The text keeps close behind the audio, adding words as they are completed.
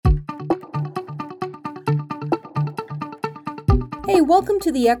Hey, welcome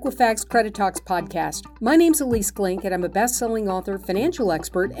to the Equifax Credit Talks podcast. My name's Elise Glink, and I'm a best-selling author, financial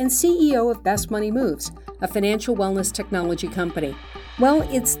expert, and CEO of Best Money Moves, a financial wellness technology company. Well,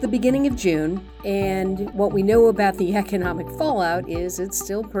 it's the beginning of June, and what we know about the economic fallout is it's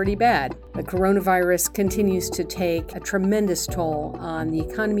still pretty bad. The coronavirus continues to take a tremendous toll on the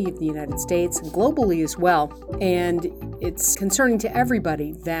economy of the United States and globally as well. And it's concerning to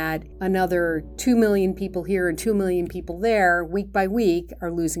everybody that another 2 million people here and 2 million people there, week by week,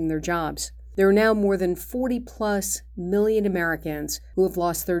 are losing their jobs. There are now more than 40 plus million Americans who have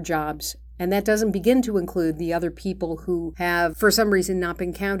lost their jobs. And that doesn't begin to include the other people who have, for some reason, not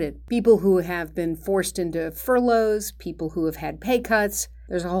been counted. People who have been forced into furloughs, people who have had pay cuts.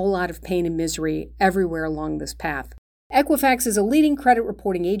 There's a whole lot of pain and misery everywhere along this path. Equifax is a leading credit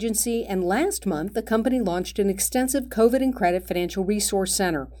reporting agency, and last month, the company launched an extensive COVID and Credit Financial Resource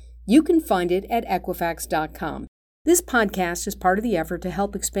Center. You can find it at Equifax.com. This podcast is part of the effort to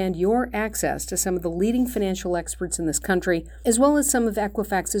help expand your access to some of the leading financial experts in this country, as well as some of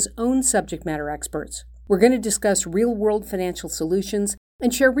Equifax's own subject matter experts. We're going to discuss real-world financial solutions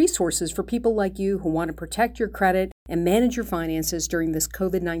and share resources for people like you who want to protect your credit and manage your finances during this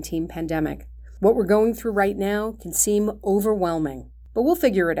COVID-19 pandemic. What we're going through right now can seem overwhelming, but we'll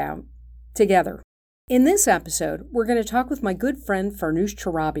figure it out together. In this episode, we're going to talk with my good friend Farnoosh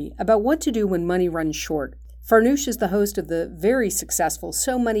Torabi about what to do when money runs short. Farnoosh is the host of the very successful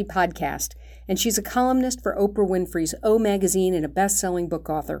So Money podcast, and she's a columnist for Oprah Winfrey's O Magazine and a best-selling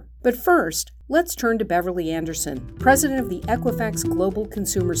book author. But first, let's turn to Beverly Anderson, president of the Equifax Global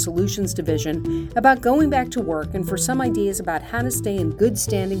Consumer Solutions Division, about going back to work and for some ideas about how to stay in good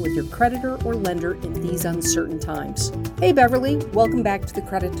standing with your creditor or lender in these uncertain times. Hey, Beverly, welcome back to the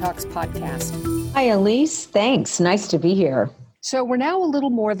Credit Talks podcast. Hi, Elise. Thanks. Nice to be here. So we're now a little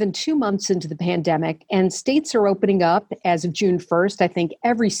more than 2 months into the pandemic, and states are opening up as of June 1st. I think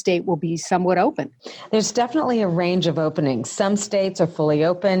every state will be somewhat open. There's definitely a range of openings. Some states are fully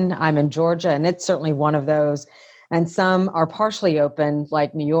open. I'm in Georgia, and it's certainly one of those. And some are partially open,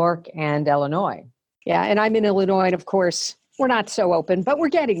 like New York and Illinois. Yeah, and I'm in Illinois, and of course, we're not so open, but we're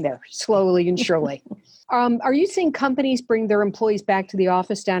getting there slowly and surely. Are you seeing companies bring their employees back to the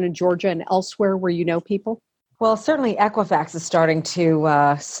office down in Georgia and elsewhere where you know people? Well, certainly Equifax is starting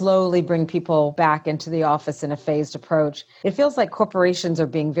to slowly bring people back into the office in a phased approach. It feels like corporations are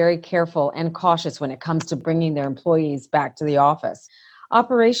being very careful and cautious when it comes to bringing their employees back to the office.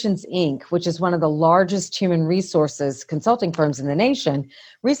 Operations Inc., which is one of the largest human resources consulting firms in the nation,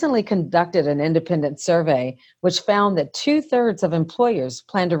 recently conducted an independent survey which found that 2/3 of employers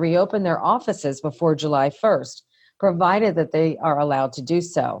plan to reopen their offices before July 1st. Provided that they are allowed to do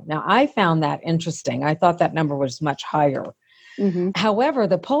so. Now, I found that interesting. I thought that number was much higher. Mm-hmm. However,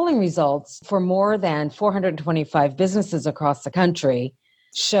 the polling results for more than 425 businesses across the country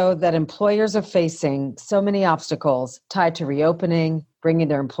showed that employers are facing so many obstacles tied to reopening, bringing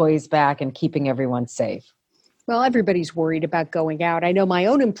their employees back, and keeping everyone safe. Well, everybody's worried about going out. I know my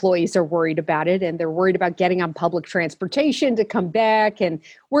own employees are worried about it, and they're worried about getting on public transportation to come back. And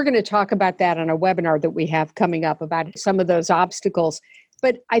we're going to talk about that on a webinar that we have coming up about some of those obstacles.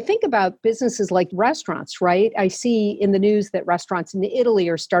 But I think about businesses like restaurants, right? I see in the news that restaurants in Italy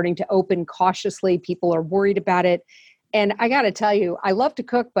are starting to open cautiously. People are worried about it. And I got to tell you, I love to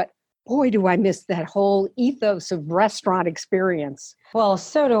cook, but boy, do I miss that whole ethos of restaurant experience. Well,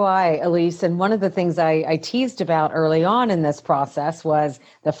 so do I, Elise. And one of the things I teased about early on in this process was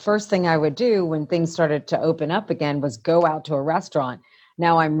the first thing I would do when things started to open up again was go out to a restaurant.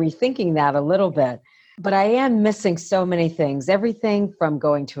 Now I'm rethinking that a little bit, but I am missing so many things, everything from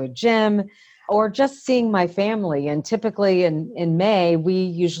going to a gym or just seeing my family. And typically in May, we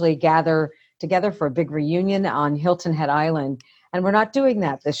usually gather together for a big reunion on Hilton Head Island. And we're not doing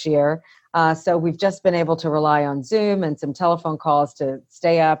that this year. So we've just been able to rely on Zoom and some telephone calls to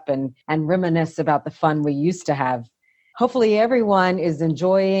stay up and reminisce about the fun we used to have. Hopefully everyone is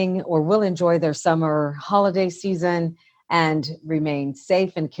enjoying or will enjoy their summer holiday season and remain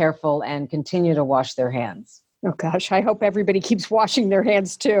safe and careful and continue to wash their hands. Oh gosh, I hope everybody keeps washing their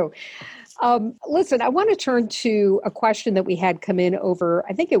hands too. Listen, I want to turn to a question that we had come in over,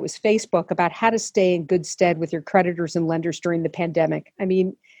 I think it was Facebook, about how to stay in good stead with your creditors and lenders during the pandemic. I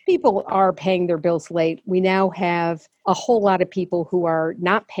mean, people are paying their bills late. We now have a whole lot of people who are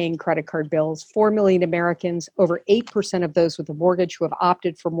not paying credit card bills. 4 million Americans, over 8% of those with a mortgage who have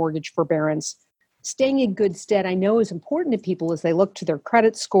opted for mortgage forbearance. Staying in good stead, I know, is important to people as they look to their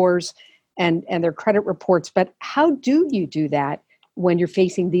credit scores and their credit reports. But how do you do that when you're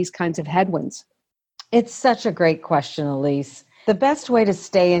facing these kinds of headwinds? It's such a great question, Elise. The best way to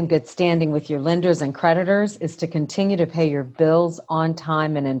stay in good standing with your lenders and creditors is to continue to pay your bills on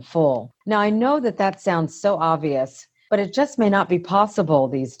time and in full. Now, I know that sounds so obvious, but it just may not be possible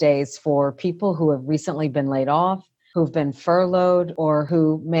these days for people who have recently been laid off, who've been furloughed, or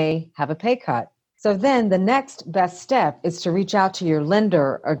who may have a pay cut. So then the next best step is to reach out to your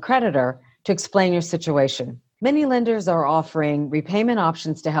lender or creditor to explain your situation. Many lenders are offering repayment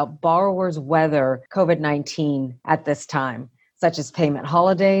options to help borrowers weather COVID-19 at this time, such as payment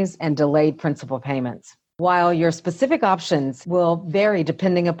holidays and delayed principal payments. While your specific options will vary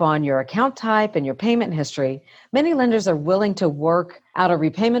depending upon your account type and your payment history, many lenders are willing to work out a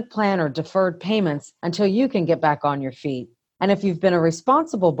repayment plan or deferred payments until you can get back on your feet. And if you've been a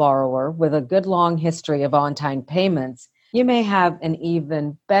responsible borrower with a good long history of on-time payments, you may have an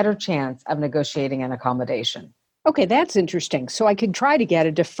even better chance of negotiating an accommodation. Okay, that's interesting. So I could try to get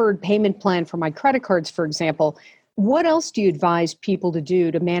a deferred payment plan for my credit cards, for example. What else do you advise people to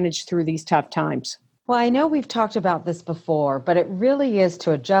do to manage through these tough times? Well, I know we've talked about this before, but it really is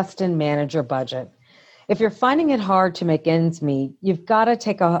to adjust and manage your budget. If you're finding it hard to make ends meet, you've got to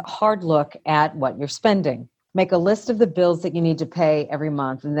take a hard look at what you're spending. Make a list of the bills that you need to pay every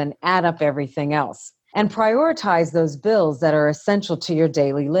month and then add up everything else. And prioritize those bills that are essential to your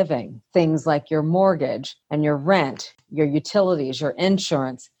daily living. Things like your mortgage and your rent, your utilities, your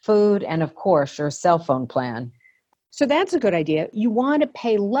insurance, food, and of course, your cell phone plan. So that's a good idea. You want to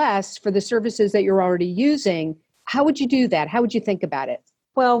pay less for the services that you're already using. How would you do that? How would you think about it?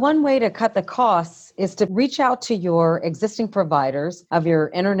 Well, one way to cut the costs is to reach out to your existing providers of your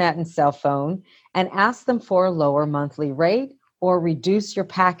internet and cell phone and ask them for a lower monthly rate or reduce your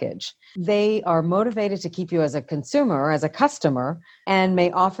package. They are motivated to keep you as a consumer, as a customer, and may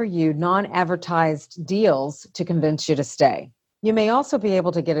offer you non-advertised deals to convince you to stay. You may also be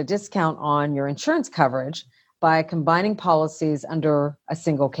able to get a discount on your insurance coverage by combining policies under a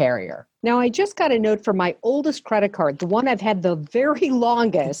single carrier. Now, I just got a note from my oldest credit card, the one I've had the very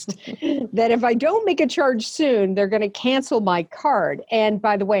longest, that if I don't make a charge soon, they're going to cancel my card. And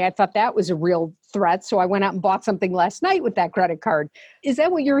by the way, I thought that was a real threat, so I went out and bought something last night with that credit card. Is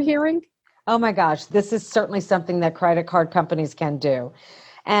that what you're hearing? Oh my gosh, this is certainly something that credit card companies can do.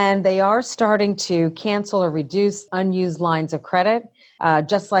 And they are starting to cancel or reduce unused lines of credit,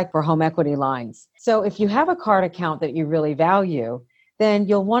 just like for home equity lines. So if you have a card account that you really value, then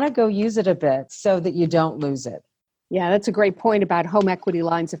you'll want to go use it a bit so that you don't lose it. Yeah, that's a great point about home equity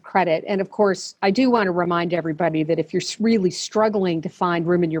lines of credit. And of course, I do want to remind everybody that if you're really struggling to find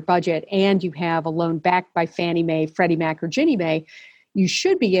room in your budget and you have a loan backed by Fannie Mae, Freddie Mac, or Ginnie Mae, you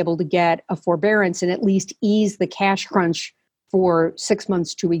should be able to get a forbearance and at least ease the cash crunch for 6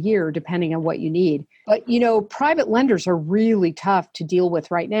 months to a year, depending on what you need. But, private lenders are really tough to deal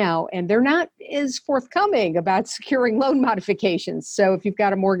with right now, and they're not as forthcoming about securing loan modifications. So if you've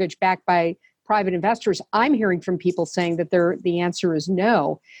got a mortgage backed by private investors, I'm hearing from people saying that the answer is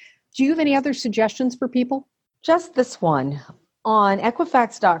no. Do you have any other suggestions for people? Just this one. On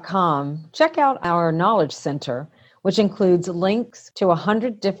Equifax.com, check out our Knowledge Center, which includes links to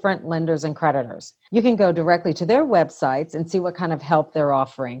 100 different lenders and creditors. You can go directly to their websites and see what kind of help they're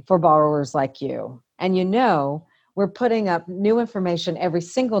offering for borrowers like you. And we're putting up new information every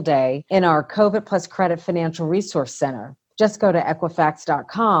single day in our COVID Plus Credit Financial Resource Center. Just go to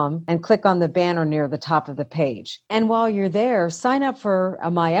Equifax.com and click on the banner near the top of the page. And while you're there, sign up for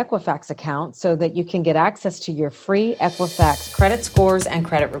a My Equifax account so that you can get access to your free Equifax credit scores and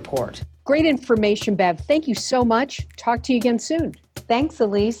credit report. Great information, Bev. Thank you so much. Talk to you again soon. Thanks,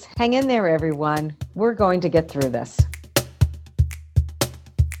 Elise. Hang in there, everyone. We're going to get through this.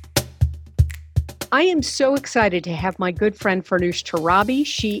 I am so excited to have my good friend Farnoosh Torabi.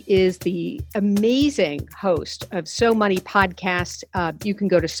 She is the amazing host of So Money Podcast. You can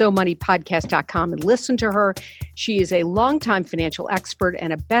go to SoMoneyPodcast.com and listen to her. She is a longtime financial expert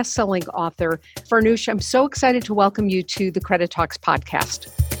and a best-selling author. Farnoosh, I'm so excited to welcome you to the Credit Talks podcast.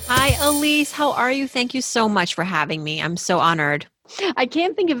 Hi, Elise. How are you? Thank you so much for having me. I'm so honored. I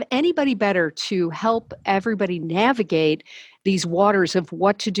can't think of anybody better to help everybody navigate these waters of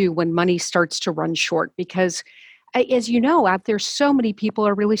what to do when money starts to run short, because as you know, out there, so many people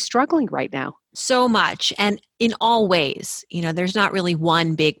are really struggling right now. So much. And in all ways, there's not really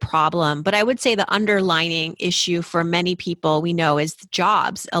one big problem, but I would say the underlying issue for many people we know is the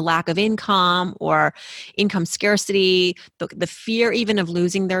jobs, a lack of income or income scarcity, the fear even of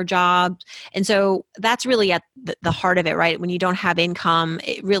losing their job. And so that's really at the heart of it, right? When you don't have income,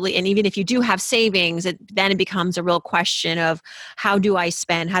 it really, and even if you do have savings, then it becomes a real question of how do I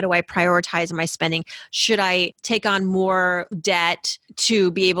spend? How do I prioritize my spending? Should I take on more debt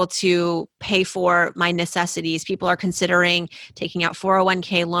to be able to pay pay for my necessities. People are considering taking out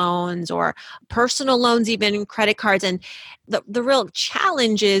 401k loans or personal loans, even credit cards. And the real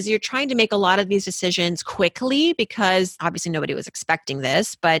challenge is you're trying to make a lot of these decisions quickly because obviously nobody was expecting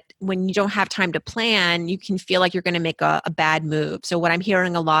this. But when you don't have time to plan, you can feel like you're going to make a bad move. So what I'm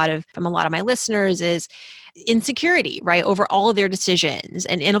hearing from a lot of my listeners is insecurity, right, over all of their decisions.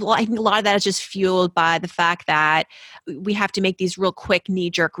 And I think a lot of that is just fueled by the fact that we have to make these real quick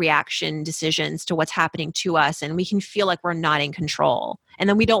knee-jerk reaction decisions to what's happening to us. And we can feel like we're not in control. And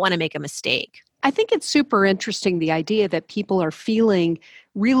then we don't want to make a mistake. I think it's super interesting, the idea that people are feeling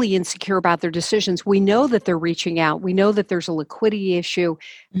really insecure about their decisions. We know that they're reaching out. We know that there's a liquidity issue.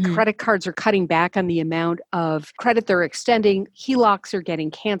 Mm-hmm. Credit cards are cutting back on the amount of credit they're extending. HELOCs are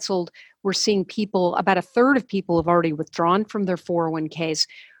getting canceled. We're seeing about a third of people have already withdrawn from their 401ks.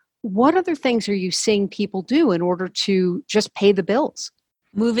 What other things are you seeing people do in order to just pay the bills?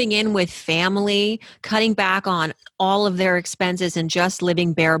 Moving in with family, cutting back on all of their expenses and just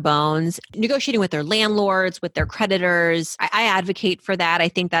living bare bones, negotiating with their landlords, with their creditors. I advocate for that. I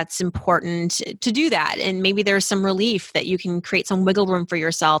think that's important to do that. And maybe there's some relief that you can create some wiggle room for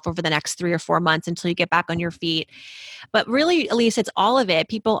yourself over the next 3 or 4 months until you get back on your feet. But really, Elise, it's all of it.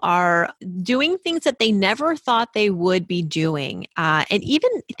 People are doing things that they never thought they would be doing. And even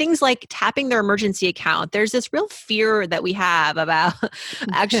things like tapping their emergency account. There's this real fear that we have about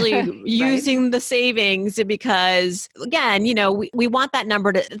actually right. using the savings because, again, we want that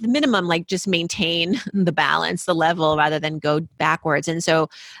number to, the minimum, like just maintain the balance, the level, rather than go backwards. And so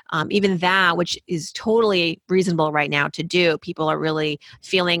even that, which is totally reasonable right now to do, people are really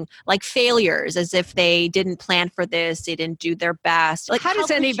feeling like failures, as if they didn't plan for this. They didn't do their best. Like, how does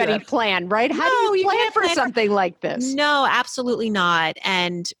anybody plan, right? How do you plan for something like this? No, absolutely not.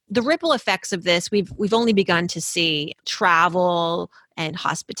 And the ripple effects of this, we've only begun to see. Travel and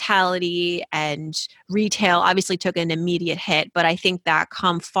hospitality and retail obviously took an immediate hit, but I think that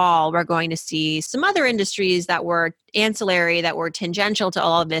come fall, we're going to see some other industries that were ancillary, that were tangential to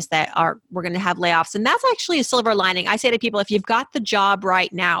all of this, we're going to have layoffs. And that's actually a silver lining. I say to people, if you've got the job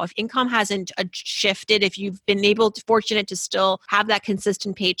right now, if income hasn't shifted, if you've been fortunate to still have that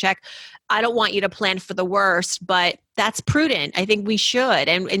consistent paycheck, I don't want you to plan for the worst, but that's prudent. I think we should.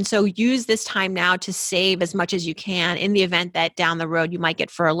 And so use this time now to save as much as you can in the event that down the road you might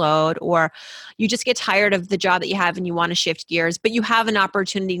get furloughed or you just get tired of the job that you have and you want to shift gears, but you have an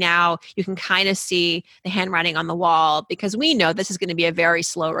opportunity now. You can kind of see the handwriting on the wall because we know this is going to be a very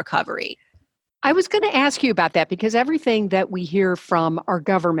slow recovery. I was going to ask you about that because everything that we hear from our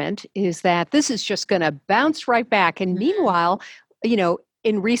government is that this is just going to bounce right back. And meanwhile,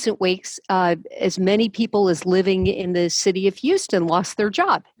 in recent weeks, as many people as living in the city of Houston lost their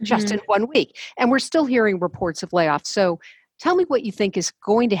job just in 1 week. And we're still hearing reports of layoffs. So tell me what you think is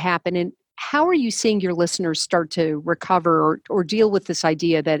going to happen and how are you seeing your listeners start to recover or deal with this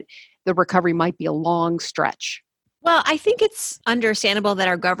idea that the recovery might be a long stretch? Well, I think it's understandable that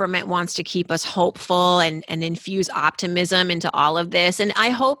our government wants to keep us hopeful and infuse optimism into all of this. And I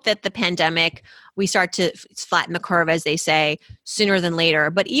hope that the pandemic, we start to flatten the curve, as they say, sooner than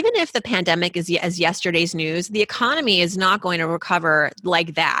later. But even if the pandemic is as yesterday's news, the economy is not going to recover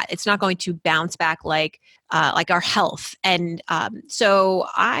like that. It's not going to bounce back like our health. And so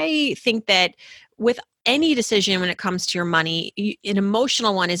I think that with any decision when it comes to your money, an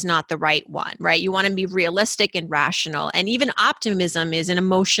emotional one is not the right one, right? You want to be realistic and rational. And even optimism is an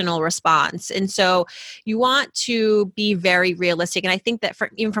emotional response. And so you want to be very realistic. And I think that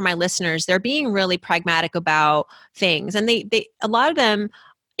even for my listeners, they're being really pragmatic about things. And they a lot of them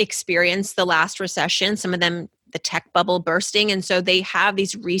experienced the last recession, some of them the tech bubble bursting. And so they have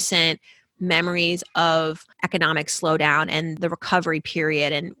these recent memories of economic slowdown and the recovery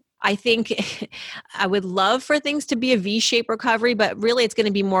period. And I think I would love for things to be a V-shaped recovery, but really it's going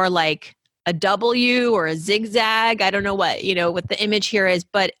to be more like a W or a zigzag. I don't know what the image here is,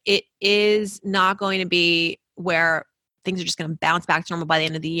 but it is not going to be where things are just going to bounce back to normal by the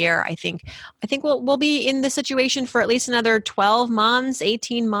end of the year. I think we'll be in this situation for at least another 12 months,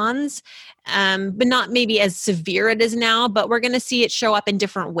 18 months, but not maybe as severe it is now, but we're going to see it show up in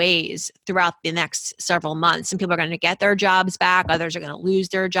different ways throughout the next several months. Some people are going to get their jobs back. Others are going to lose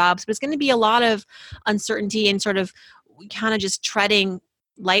their jobs, but it's going to be a lot of uncertainty and sort of kind of just treading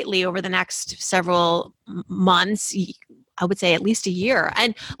lightly over the next several months. I would say at least a year.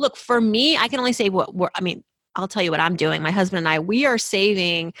 And look, for me, I can only say I'll tell you what I'm doing. My husband and I, we are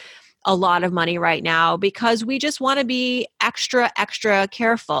saving a lot of money right now because we just want to be extra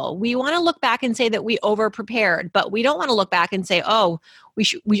careful. We want to look back and say that we over-prepared, but we don't want to look back and say, oh, we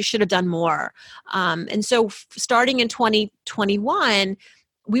should have done more. And so starting in 2021,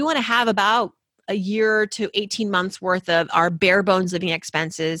 we want to have about a year to 18 months worth of our bare bones living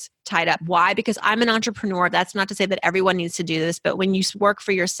expenses tied up. Why? Because I'm an entrepreneur. That's not to say that everyone needs to do this, but when you work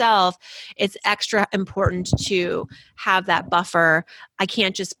for yourself, it's extra important to have that buffer. I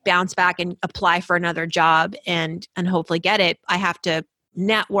can't just bounce back and apply for another job and hopefully get it. I have to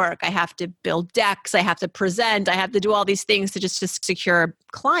network, I have to build decks, I have to present, I have to do all these things to secure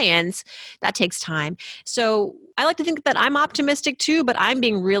clients. That takes time. So I like to think that I'm optimistic too, but I'm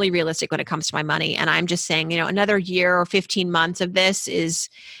being really realistic when it comes to my money. And I'm just saying, another year or 15 months of this is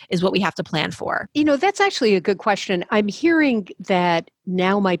what we have to plan for. That's actually a good question. I'm hearing that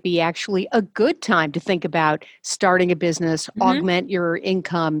now might be actually a good time to think about starting a business, augment your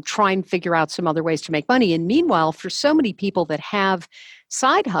income, try and figure out some other ways to make money. And meanwhile, for so many people that have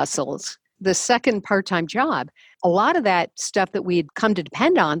side hustles, the second part-time job, a lot of that stuff that we'd come to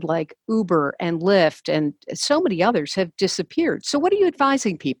depend on, like Uber and Lyft and so many others, have disappeared. So what are you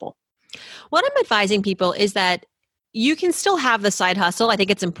advising people? What I'm advising people is that you can still have the side hustle. I think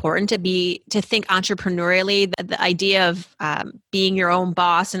it's important to think entrepreneurially. The idea of being your own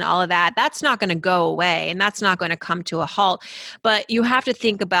boss and all of that, that's not going to go away and that's not going to come to a halt. But you have to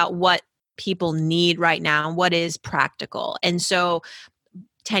think about what people need right now and what is practical. And so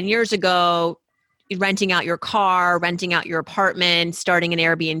 10 years ago, renting out your car, renting out your apartment, starting an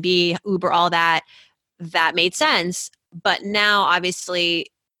Airbnb, Uber, all that made sense. But now,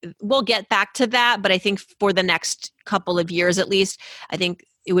 obviously, we'll get back to that. But I think for the next couple of years, at least, I think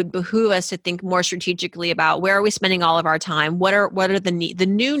it would behoove us to think more strategically about where are we spending all of our time? What are the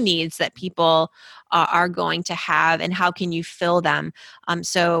new needs that people are going to have, and how can you fill them?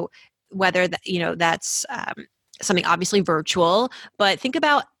 So whether that's something obviously virtual, but think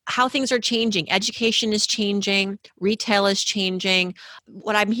about how things are changing. Education is changing. Retail is changing.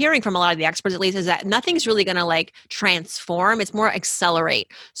 What I'm hearing from a lot of the experts, at least, is that nothing's really going to transform. It's more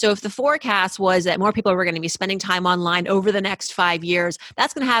accelerate. So if the forecast was that more people were going to be spending time online over the next 5 years,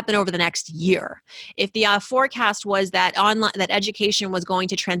 that's going to happen over the next year. If the forecast was that that education was going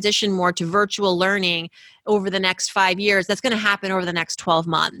to transition more to virtual learning over the next 5 years, that's going to happen over the next 12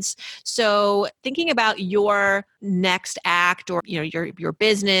 months. So thinking about your next act, or your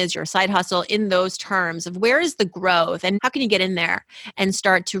business, your side hustle, in those terms of where is the growth and how can you get in there and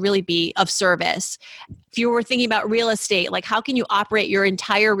start to really be of service. If you were thinking about real estate, how can you operate your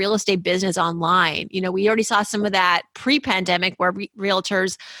entire real estate business online? We already saw some of that pre-pandemic where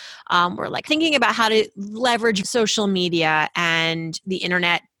realtors were thinking about how to leverage social media and the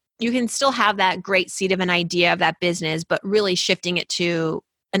internet. You can still have that great seed of an idea of that business, but really shifting it to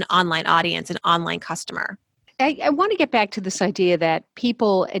an online audience, an online customer. I want to get back to this idea that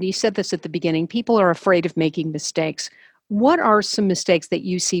people, and you said this at the beginning, people are afraid of making mistakes. What are some mistakes that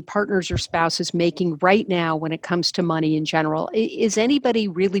you see partners or spouses making right now when it comes to money in general? Is anybody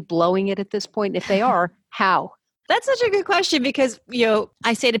really blowing it at this point? If they are, how? That's such a good question because,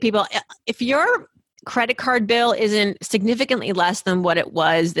 I say to people, if your credit card bill isn't significantly less than what it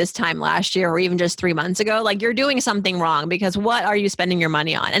was this time last year or even just 3 months ago, you're doing something wrong, because what are you spending your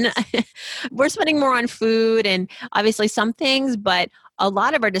money on? And we're spending more on food and obviously some things, but a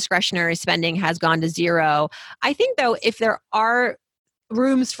lot of our discretionary spending has gone to zero. I think though, if there are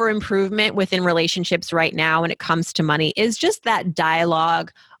rooms for improvement within relationships right now when it comes to money, is just that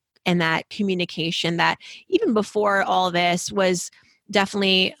dialogue and that communication that even before all this was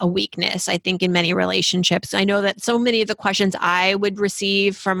definitely a weakness, I think, in many relationships. I know that so many of the questions I would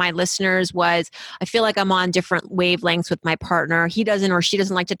receive from my listeners was, I feel like I'm on different wavelengths with my partner. He doesn't or she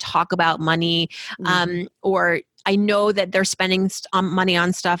doesn't like to talk about money, or I know that they're spending money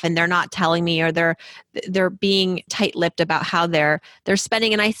on stuff and they're not telling me, or they're being tight-lipped about how they're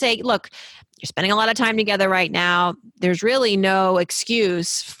spending. And I say, look, you're spending a lot of time together right now. There's really no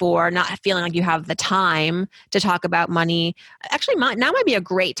excuse for not feeling like you have the time to talk about money. Actually, now might be a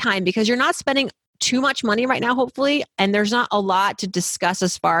great time because you're not spending too much money right now, hopefully, and there's not a lot to discuss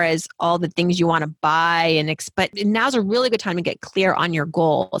as far as all the things you want to buy. But now's a really good time to get clear on your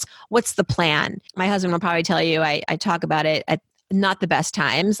goals. What's the plan? My husband will probably tell you I talk about it at not the best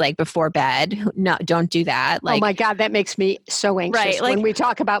times, before bed. No, don't do that. Oh my God, that makes me so anxious when we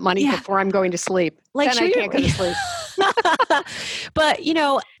talk about money before I'm going to sleep. Then I can't go to sleep. But,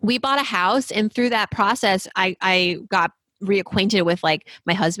 we bought a house, and through that process, I got reacquainted with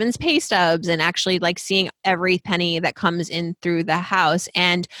my husband's pay stubs and actually seeing every penny that comes in through the house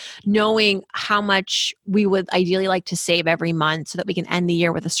and knowing how much we would ideally like to save every month so that we can end the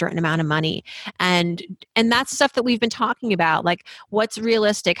year with a certain amount of money. And that's stuff that we've been talking about, what's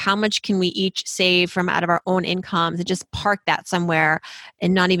realistic, how much can we each save from out of our own incomes, and just park that somewhere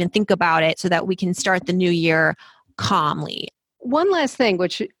and not even think about it so that we can start the new year calmly. One last thing,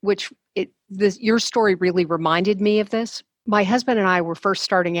 your story really reminded me of this. My husband and I were first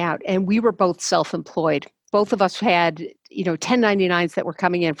starting out, and we were both self-employed. Both of us had, 1099s that were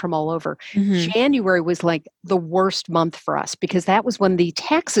coming in from all over. Mm-hmm. January was like the worst month for us because that was when the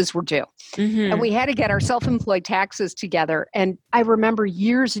taxes were due. Mm-hmm. And we had to get our self-employed taxes together. And I remember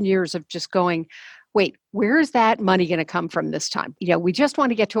years and years of just going, wait, where is that money going to come from this time? We just want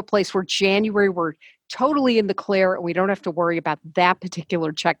to get to a place where January we're totally in the clear and we don't have to worry about that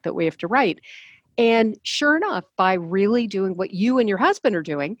particular check that we have to write. And sure enough, by really doing what you and your husband are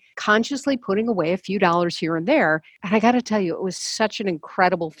doing, consciously putting away a few dollars here and there, and I got to tell you, it was such an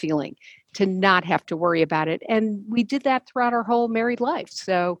incredible feeling to not have to worry about it. And we did that throughout our whole married life.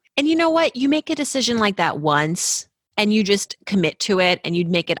 So, and you know what? You make a decision like that once and you just commit to it and you'd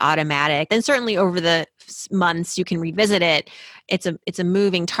make it automatic. Then certainly over the months you can revisit it. It's a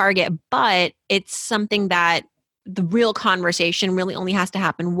moving target, but it's something that the real conversation really only has to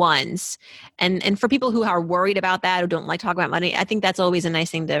happen once. And for people who are worried about that, who don't like talk about money, I think that's always a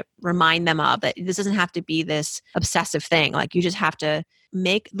nice thing to remind them of, that this doesn't have to be this obsessive thing. Like you just have to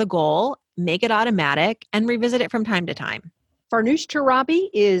make the goal, make it automatic, and revisit it from time to time. Farnoosh Torabi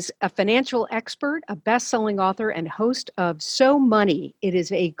is a financial expert, a best-selling author, and host of So Money. It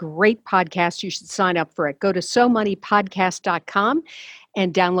is a great podcast. You should sign up for it. Go to SoMoneyPodcast.com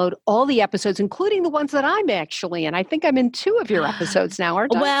and download all the episodes, including the ones that I'm actually in. I think I'm in 2 of your episodes now,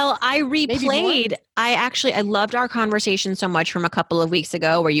 aren't I? Well, I replayed. I loved our conversation so much from a couple of weeks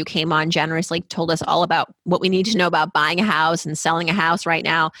ago where you came on generously, told us all about what we need to know about buying a house and selling a house right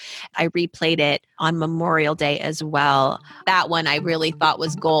now. I replayed it on Memorial Day as well. That one I really thought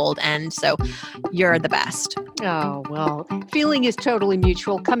was gold. And so you're the best. Oh, well, feeling is totally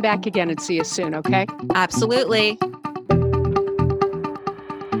mutual. Come back again and see us soon, okay? Absolutely.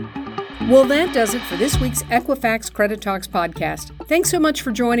 Well, that does it for this week's Equifax Credit Talks podcast. Thanks so much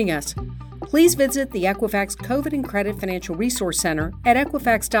for joining us. Please visit the Equifax COVID and Credit Financial Resource Center at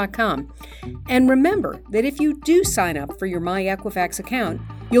Equifax.com. And remember that if you do sign up for your My Equifax account,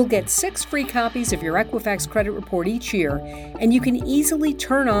 you'll get 6 free copies of your Equifax credit report each year, and you can easily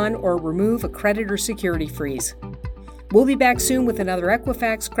turn on or remove a credit or security freeze. We'll be back soon with another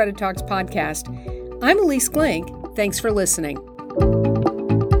Equifax Credit Talks podcast. I'm Elise Glink. Thanks for listening.